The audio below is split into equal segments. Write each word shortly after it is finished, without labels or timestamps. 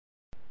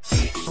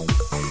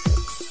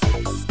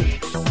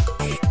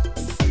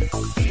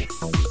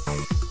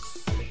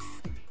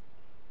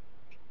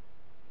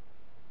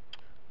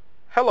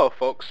Hello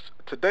folks,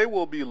 today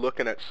we'll be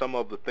looking at some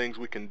of the things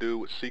we can do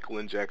with SQL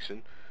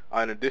injection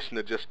in addition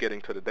to just getting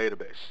to the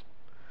database.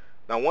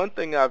 Now one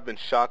thing I've been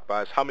shocked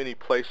by is how many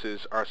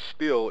places are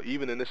still,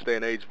 even in this day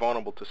and age,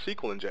 vulnerable to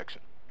SQL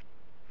injection.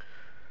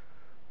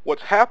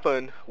 What's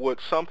happened with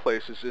some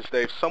places is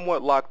they've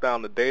somewhat locked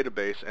down the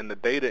database and the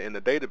data in the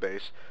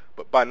database,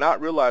 but by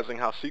not realizing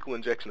how SQL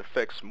injection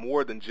affects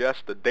more than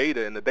just the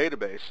data in the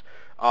database,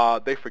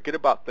 they forget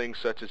about things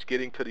such as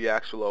getting to the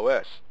actual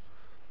OS.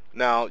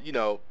 Now,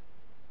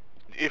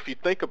 if you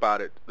think about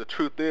it, the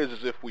truth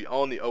is if we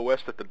own the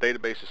OS that the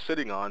database is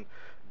sitting on,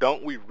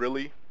 don't we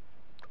really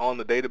own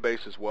the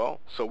database as well?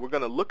 So we're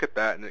going to look at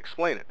that and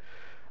explain it.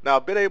 Now,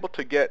 I've been able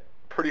to get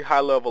pretty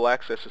high-level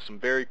access to some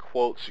very,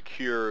 quote,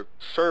 secure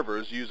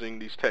servers using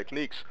these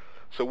techniques.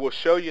 So we'll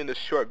show you in this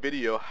short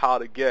video how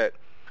to get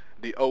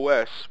the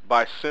OS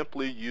by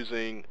simply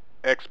using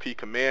XP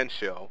command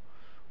shell,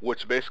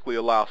 which basically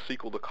allows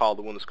SQL to call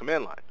the Windows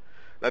command line.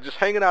 Now, just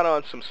hanging out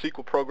on some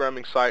SQL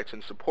programming sites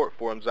and support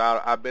forums,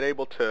 I've been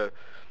able to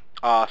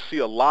see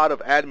a lot of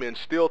admins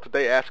still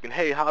today asking,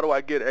 hey, how do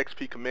I get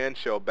XP command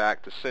shell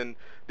back to send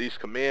these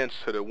commands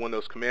to the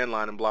Windows command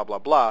line and blah, blah,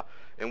 blah.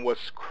 And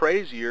what's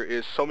crazier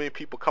is so many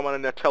people come on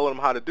in there telling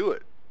them how to do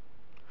it.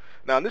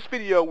 Now, in this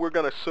video, we're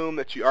going to assume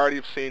that you already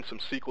have seen some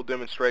SQL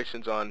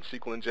demonstrations on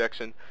SQL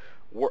injection,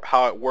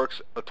 how it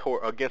works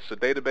against the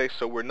database,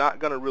 so we're not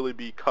going to really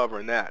be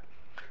covering that.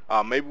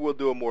 Maybe we'll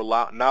do a more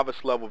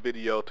novice level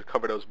video to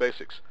cover those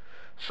basics.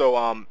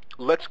 So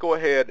let's go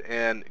ahead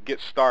and get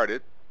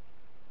started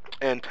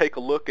and take a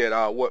look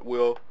at what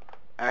we'll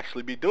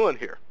actually be doing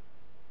here.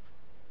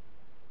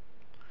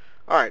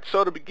 Alright,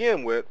 so to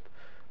begin with,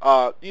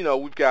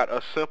 we've got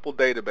a simple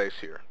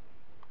database here.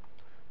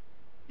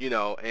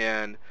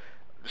 And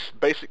this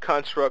basic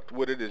construct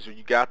with it is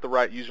you got the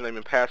right username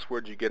and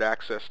password, you get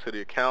access to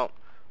the account,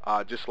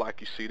 just like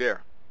you see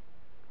there.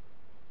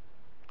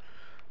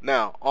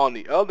 Now, on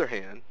the other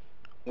hand,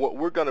 what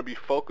we're going to be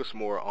focused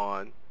more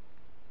on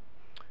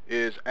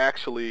is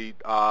actually,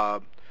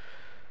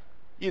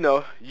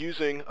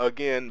 using,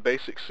 again,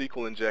 basic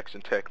SQL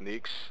injection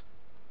techniques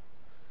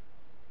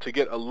to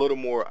get a little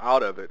more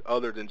out of it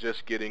other than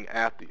just getting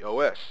at the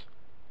OS.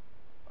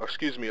 Or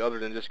excuse me, other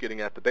than just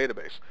getting at the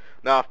database.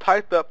 Now, I've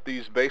typed up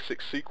these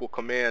basic SQL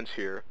commands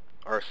here,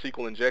 or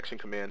SQL injection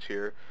commands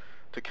here,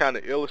 to kind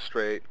of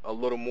illustrate a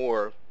little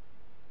more,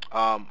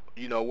 what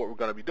we're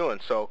going to be doing.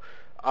 So,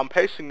 I'm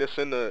pasting this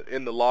in the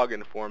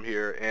login form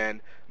here,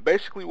 and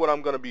basically what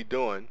I'm going to be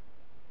doing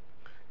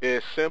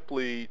is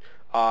simply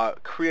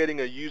creating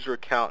a user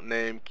account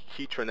named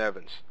Keitron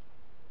Evans.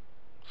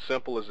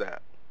 Simple as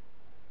that.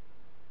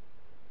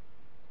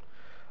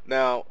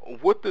 Now,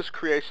 with this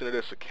creation of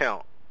this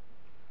account,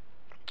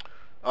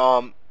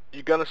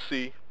 you're going to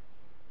see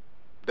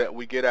that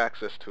we get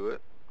access to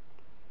it,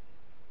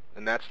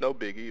 and that's no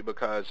biggie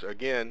because,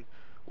 again,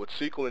 with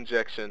SQL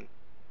injection,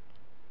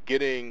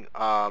 getting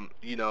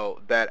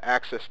that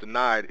access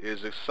denied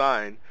is a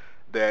sign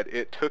that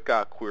it took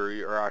our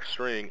query or our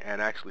string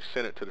and actually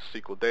sent it to the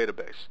SQL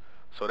database.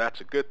 So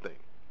that's a good thing.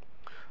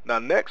 Now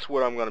next,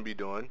 what I'm going to be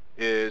doing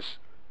is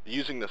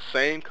using the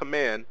same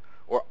command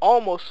or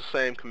almost the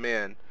same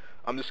command.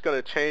 I'm just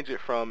going to change it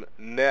from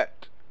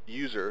net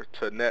user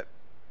to net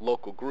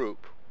local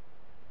group.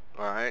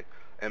 Alright,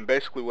 and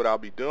basically what I'll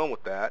be doing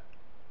with that,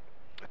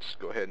 let's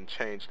go ahead and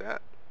change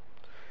that,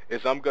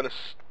 is I'm going to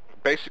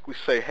basically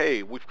say,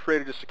 hey, we've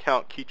created this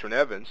account Keitron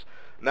Evans,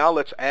 now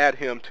let's add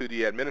him to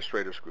the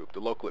administrators group,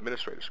 the local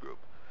administrators group.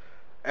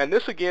 And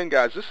this again,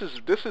 guys, this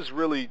is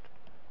really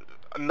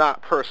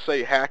not per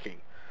se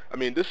hacking. I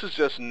mean, this is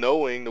just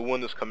knowing the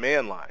Windows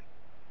command line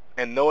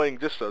and knowing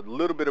just a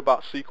little bit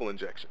about SQL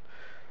injection.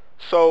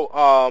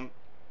 So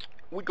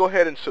we go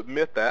ahead and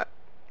submit that,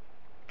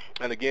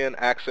 and again,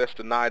 access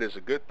denied is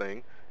a good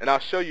thing, and I'll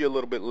show you a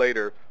little bit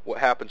later what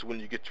happens when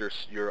you get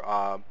your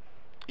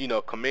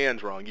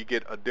commands wrong. You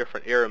get a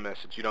different error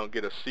message. You don't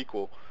get a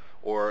SQL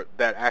or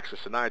that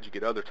access denied. You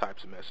get other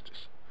types of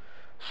messages.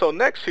 So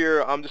next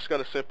here, I'm just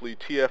going to simply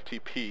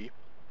TFTP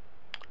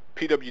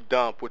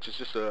pwdump, which is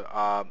just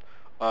a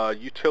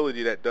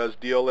utility that does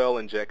DLL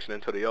injection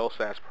into the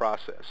LSAS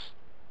process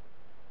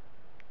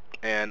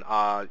and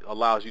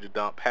allows you to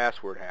dump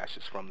password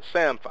hashes from the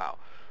SAM file.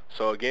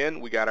 So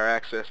again, we got our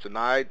access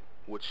denied,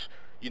 which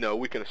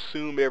we can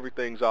assume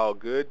everything's all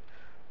good.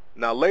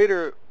 Now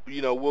later,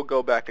 we'll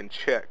go back and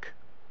check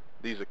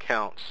these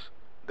accounts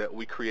that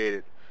we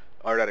created,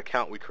 or that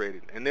account we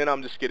created. And then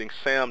I'm just getting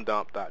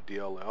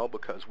samdump.dll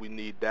because we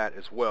need that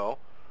as well.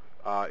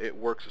 It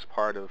works as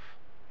part of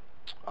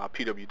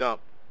pwdump.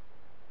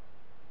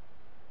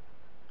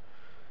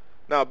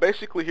 Now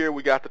basically here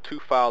we got the two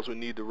files we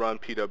need to run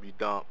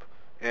pwdump.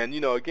 And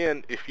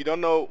again, if you don't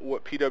know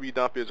what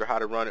pwdump is or how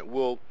to run it,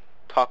 we'll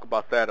talk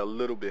about that a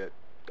little bit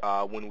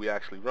when we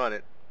actually run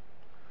it.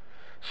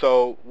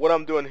 So what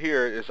I'm doing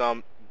here is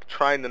I'm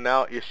trying to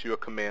now issue a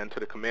command to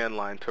the command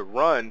line to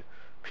run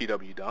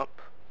pwdump,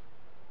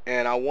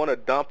 and I want to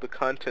dump the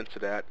contents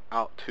of that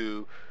out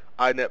to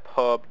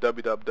inetpub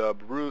www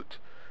root,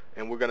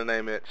 and we're going to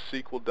name it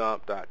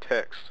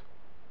sqldump.txt.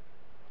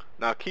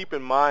 Now keep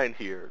in mind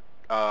here,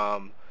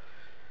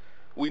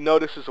 we know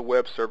this is a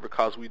web server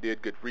because we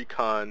did good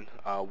recon.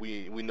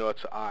 We know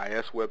it's an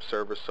IIS web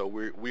server, so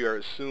we are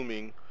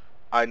assuming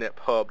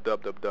inetpub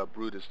www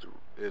root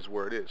is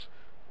where it is.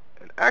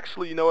 And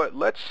actually, you know what?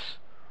 Let's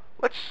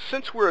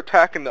since we're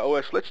attacking the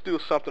OS, let's do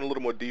something a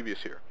little more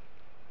devious here.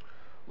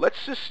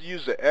 Let's just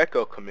use the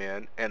echo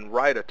command and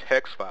write a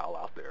text file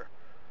out there,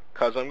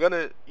 because I'm going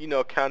to, you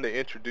know, kind of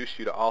introduce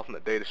you to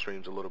alternate data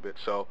streams a little bit.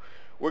 So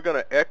we're going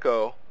to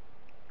echo,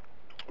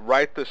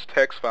 write this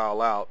text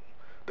file out.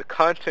 The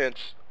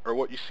contents, or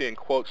what you see in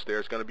quotes there,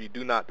 is going to be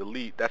do not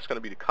delete. That's going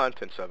to be the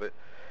contents of it.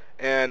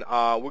 And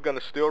we're going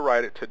to still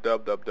write it to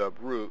www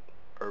root,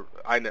 or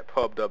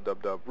inetpub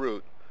www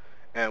root,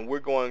 and we're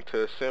going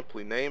to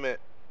simply name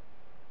it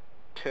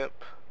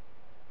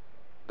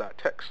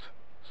temp.text.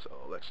 So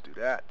let's do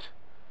that.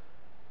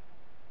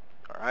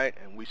 Alright,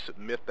 and we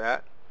submit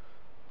that.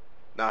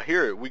 Now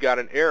here we got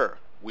an error.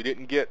 We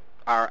didn't get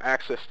our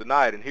access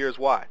denied, and here's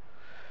why.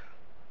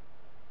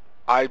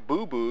 I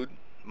boo-booed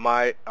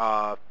my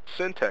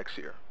syntax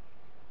here.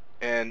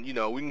 And you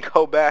know, we can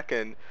go back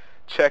and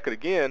check it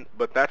again,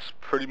 but that's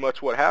pretty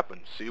much what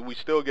happened. See, we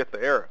still get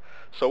the error.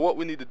 So what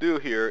we need to do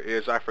here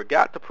is, I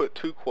forgot to put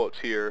two quotes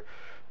here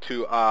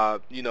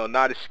to you know,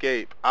 not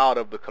escape out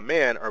of the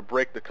command or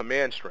break the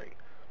command string.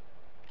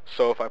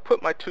 So if I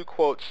put my two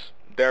quotes,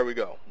 there we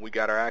go. We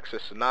got our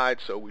access denied,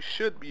 so we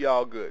should be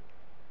all good.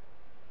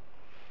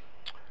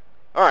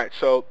 Alright,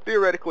 so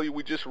theoretically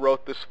we just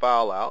wrote this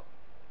file out,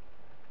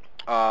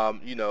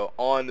 you know,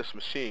 on this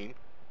machine.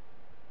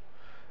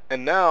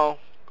 And now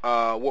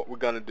what we're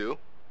going to do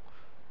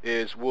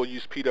is we'll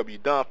use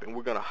pwdump, and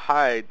we're going to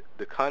hide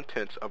the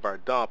contents of our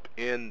dump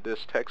in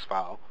this text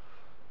file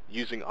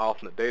using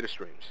alternate data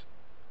streams.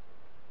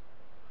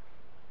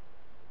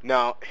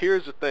 Now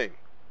here's the thing.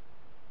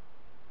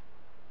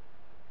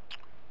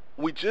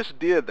 We just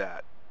did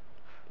that.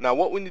 Now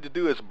what we need to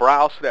do is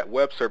browse to that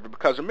web server,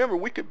 because remember,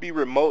 we could be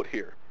remote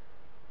here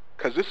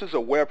because this is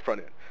a web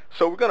front end.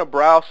 So we're going to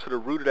browse to the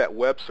root of that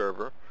web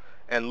server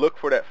and look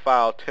for that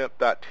file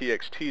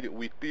temp.txt that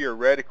we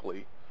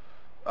theoretically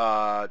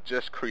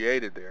just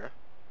created there,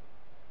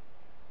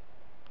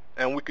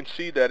 and we can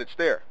see that it's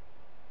there.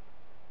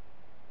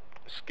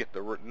 Let's get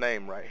the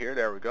name right here.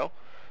 There we go.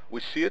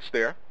 We see it's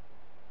there.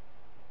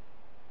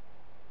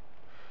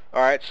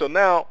 Alright, so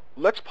now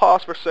let's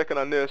pause for a second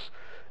on this,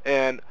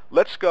 and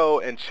let's go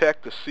and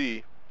check to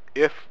see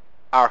if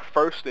our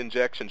first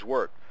injections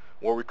work,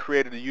 where we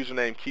created the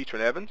username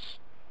Keatron Evans.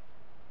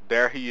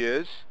 There he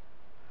is.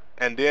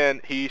 And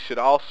then he should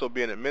also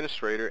be an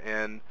administrator,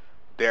 and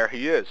there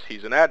he is.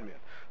 He's an admin.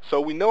 So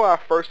we know our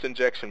first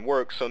injection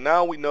works, so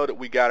now we know that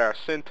we got our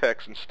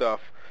syntax and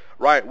stuff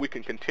right. We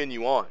can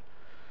continue on.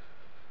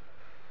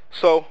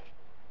 So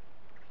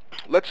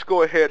let's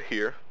go ahead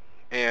here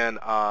and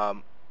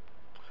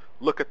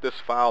look at this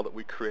file that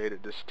we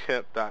created, this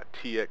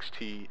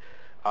temp.txt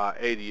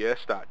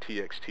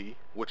ads.txt,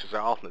 which is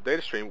our alternate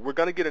data stream. We're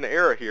going to get an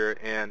error here,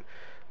 and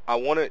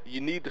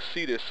you need to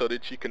see this so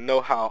that you can know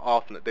how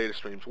alternate data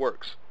streams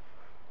works.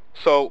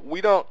 So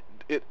we don't,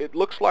 it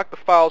looks like the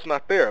file's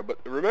not there, but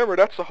remember,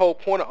 that's the whole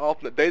point of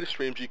alternate data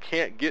streams. You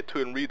can't get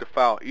to and read the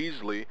file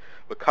easily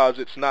because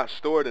it's not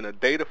stored in a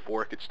data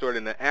fork, it's stored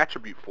in an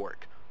attribute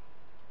fork.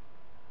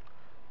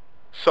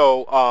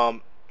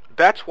 So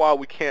that's why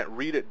we can't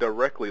read it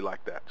directly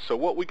like that. So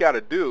what we got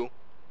to do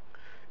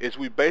is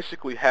we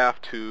basically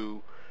have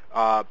to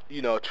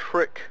you know,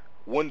 trick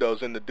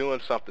Windows into doing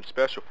something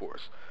special for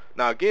us.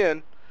 Now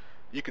again,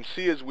 you can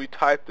see as we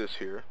type this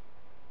here,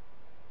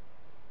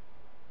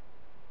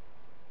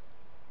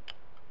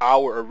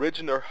 our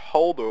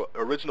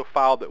original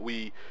file that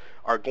we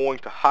are going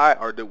to hide,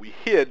 or that we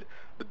hid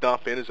the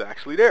dump in, is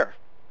actually there.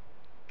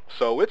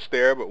 So it's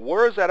there, but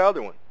where is that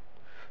other one?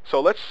 So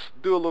let's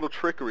do a little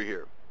trickery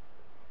here.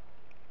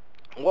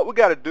 What we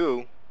got to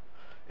do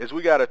is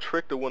we got to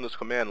trick the Windows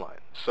command line.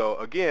 So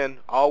again,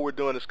 all we're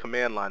doing is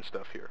command line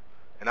stuff here,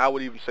 and I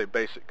would even say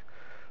basic.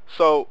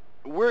 So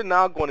we're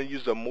now going to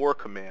use the more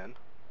command,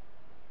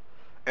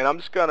 and I'm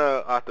just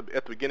gonna at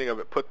the beginning of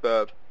it put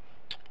the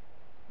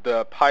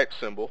pipe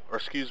symbol, or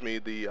excuse me,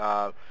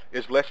 the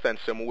is less than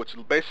symbol, which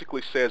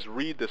basically says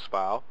read this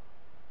file.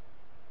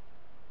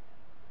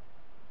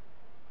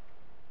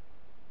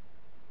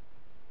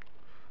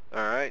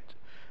 Alright,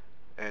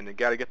 and you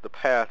got to get the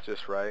path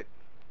just right.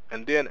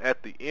 And then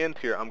at the end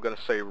here, I'm going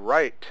to say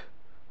write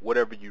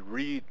whatever you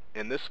read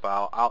in this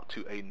file out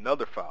to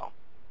another file.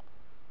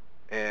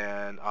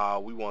 And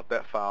we want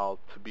that file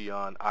to be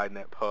on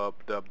inetpub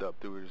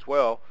www as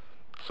well,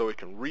 so we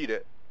can read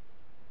it.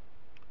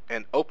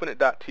 And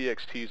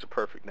openit.txt is a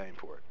perfect name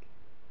for it.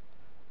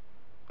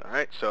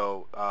 Alright,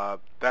 so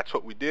that's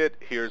what we did.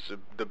 Here's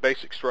the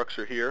basic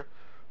structure here,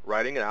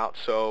 writing it out.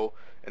 So,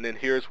 and then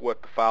here's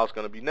what the file is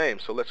going to be named.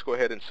 So let's go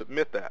ahead and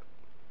submit that.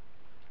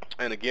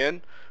 And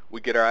again,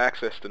 we get our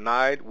access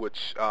denied,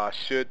 which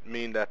should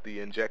mean that the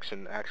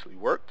injection actually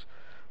worked.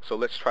 So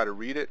let's try to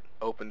read it.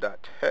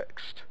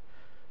 Open.txt.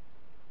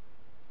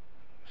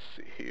 Let's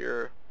see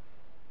here.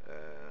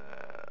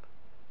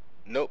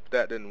 Nope,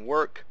 that didn't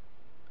work.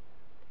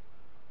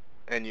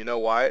 And you know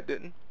why it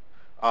didn't?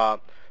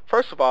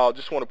 First of all,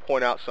 just want to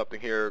point out something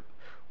here.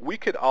 We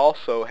could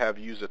also have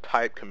used a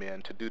type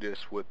command to do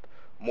this with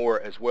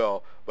more as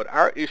well, but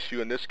our issue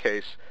in this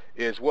case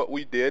is what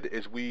we did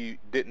is we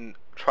didn't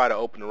try to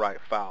open the right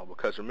file,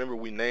 because remember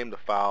we named the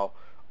file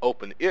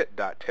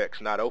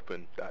openit.txt, not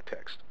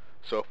open.txt.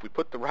 So if we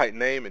put the right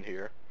name in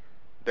here,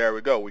 there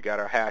we go, we got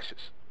our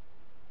hashes.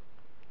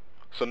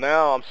 So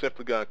now I'm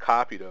simply going to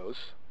copy those.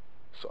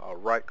 So I'll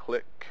right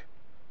click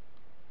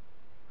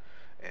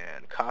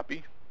and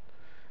copy.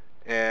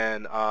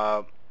 And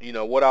you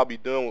know what I'll be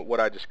doing with what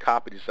I just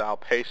copied is I'll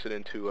paste it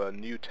into a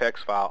new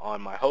text file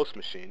on my host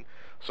machine.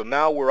 So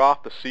now we're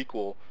off the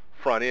SQL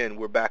front end,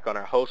 we're back on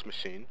our host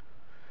machine.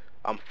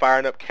 I'm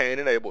firing up Kane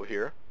enabled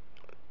here.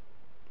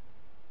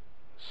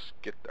 Let's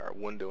get our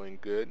windowing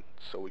good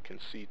so we can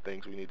see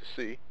things we need to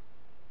see.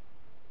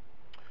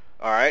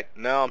 Alright,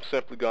 now I'm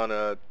simply going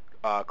to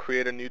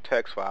create a new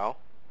text file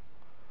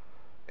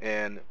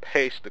and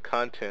paste the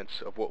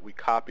contents of what we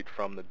copied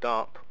from the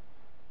dump.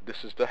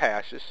 This is the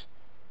hashes.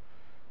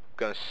 I'm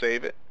going to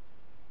save it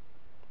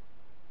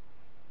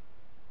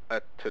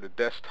to the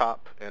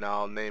desktop, and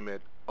I'll name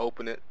it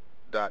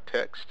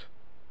openit.txt.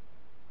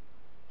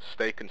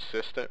 Stay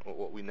consistent with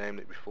what we named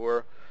it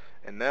before.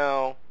 And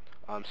now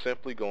I'm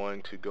simply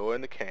going to go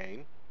into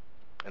Kane,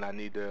 and I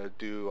need to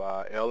do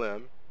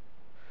LM.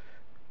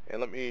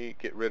 And let me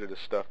get rid of the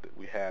stuff that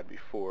we had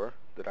before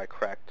that I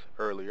cracked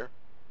earlier.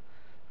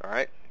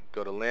 Alright,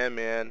 go to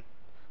Landman,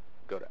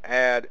 go to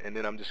Add, and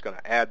then I'm just going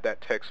to add that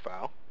text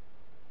file.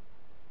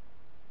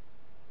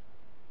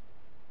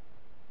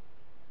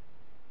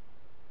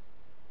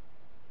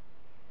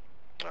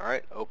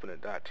 Alright, open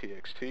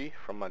it.txt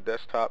from my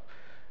desktop.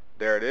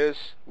 There it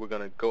is. We're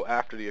going to go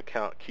after the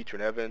account Keatron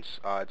Evans.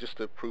 Just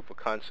a proof of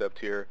concept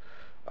here.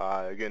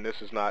 Again,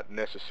 this is not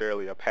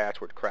necessarily a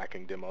password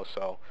cracking demo,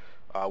 so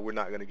we're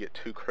not going to get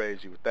too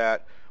crazy with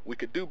that. We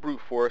could do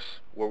brute force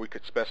where we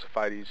could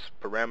specify these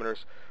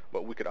parameters,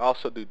 but we could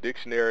also do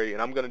dictionary,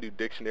 and I'm going to do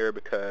dictionary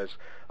because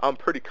I'm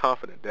pretty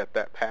confident that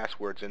that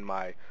password's in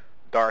my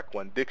dark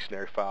one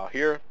dictionary file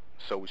here.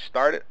 So we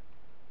start it.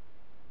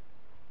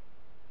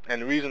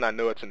 And the reason I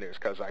know it's in there is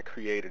because I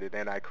created it,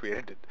 and I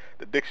created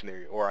the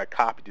dictionary, or I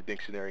copied the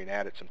dictionary and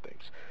added some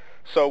things.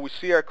 So we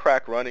see our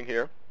crack running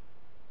here,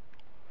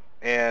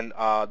 and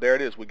there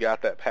it is. We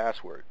got that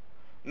password.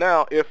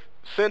 Now,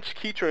 since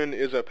Keatron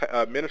is an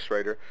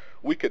administrator,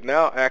 we could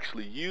now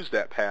actually use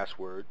that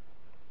password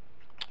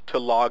to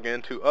log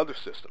into other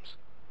systems.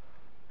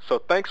 So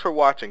thanks for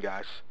watching,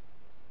 guys.